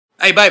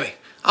Hey, baby,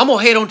 I'm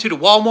gonna head on to the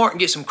Walmart and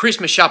get some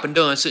Christmas shopping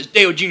done since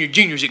Dale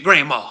Jr.'s at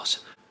Grandma's.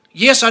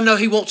 Yes, I know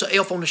he wants an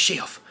elf on the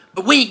shelf,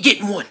 but we ain't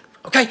getting one,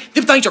 okay?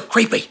 Them things are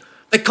creepy.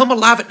 They come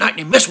alive at night and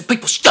they mess with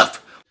people's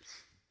stuff.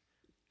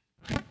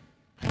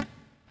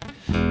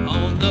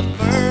 On the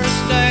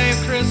first day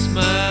of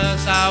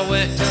Christmas, I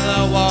went to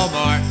the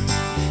Walmart.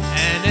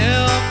 An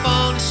elf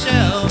on the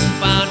shelf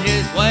found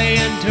his way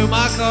into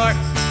my cart.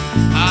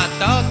 I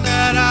thought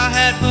that I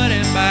had put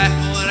him back.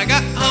 When I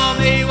got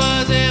home, he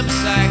was in my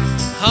sack.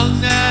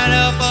 Hung that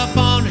elf up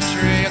on the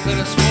tree. I could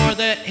have swore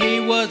that he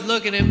was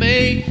looking at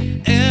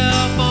me.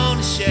 Elf on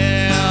the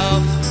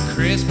shelf,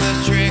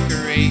 Christmas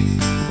trickery.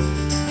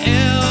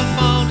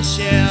 Elf on the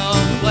shelf,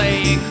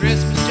 playing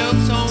Christmas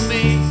jokes on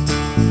me.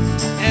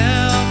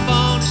 Elf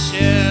on the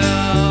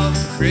shelf,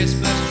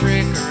 Christmas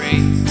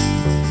trickery.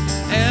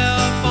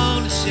 Elf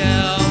on the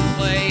shelf,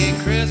 playing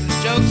Christmas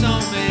jokes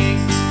on me.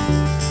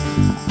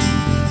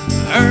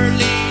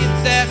 Early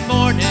that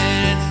morning,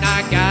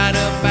 I got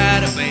up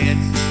out of bed.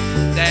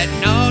 That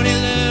naughty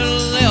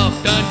little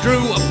elf done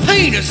drew a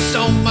penis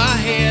on my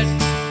head.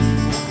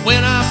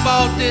 When I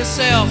bought this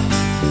elf,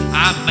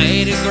 I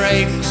made a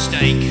great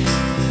mistake.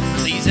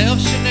 These elf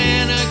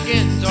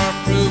shenanigans are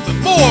proving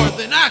more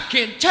than I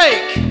can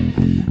take.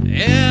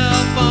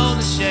 Elf on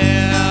the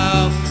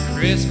shelf,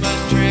 Christmas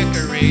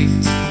trickery.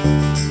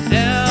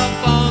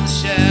 Elf on the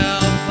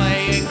shelf,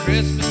 playing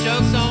Christmas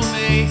jokes on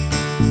me.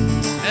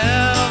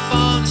 Elf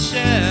on the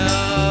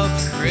shelf,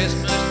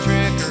 Christmas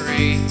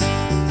trickery.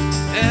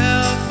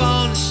 Elf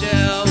on the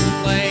shelf,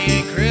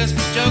 playing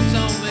Christmas jokes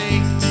on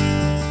me.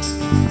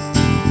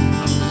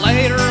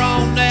 Later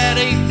on that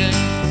evening,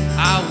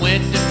 I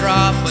went to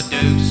drop a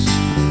deuce.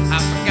 I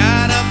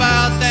forgot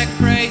about that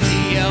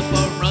crazy elf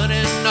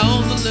running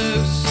on the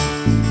loose.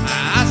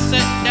 I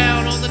sat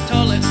down on the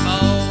toilet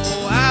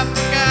bowl. I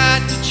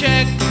forgot to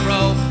check the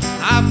roll.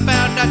 I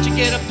found out you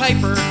get a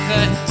paper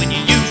cut when you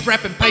use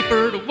wrapping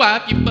paper to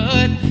wipe your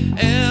butt.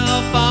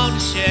 Elf on the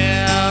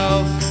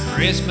shelf,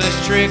 Christmas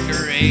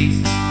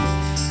trickery.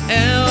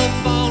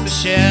 Elf on the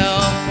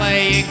shelf,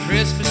 playing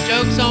Christmas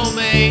jokes on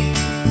me.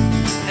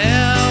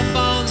 Elf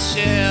on the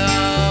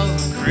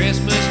shelf,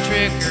 Christmas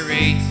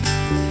trickery.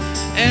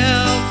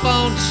 Elf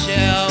on the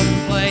shelf,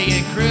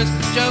 playing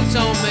Christmas jokes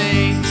on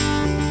me.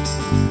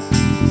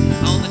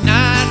 On the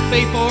night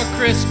before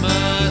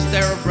Christmas,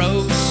 there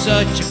arose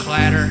such a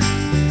clatter.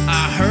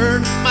 I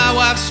heard my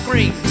wife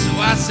scream, so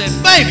I said,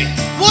 "Baby,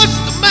 what's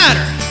the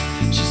matter?"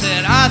 She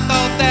said, "I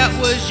thought that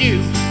was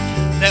you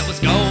that was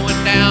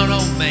going down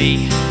on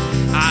me."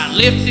 I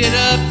lifted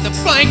up the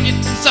blanket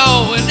and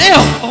saw an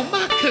elf on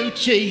my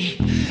coochie.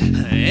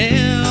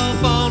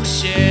 Elf on the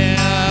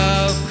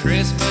shelf,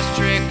 Christmas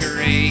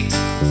trickery.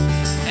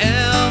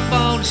 Elf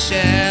on the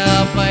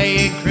shelf,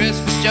 playing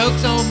Christmas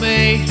jokes on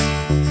me.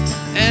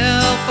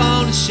 Elf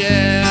on the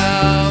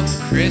shelf,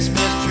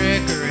 Christmas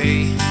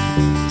trickery.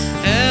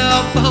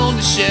 Elf on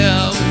the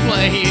shelf,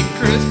 playing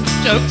Christmas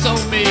jokes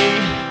on me.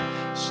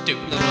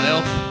 Stupid little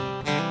elf.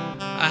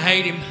 I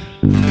hate him.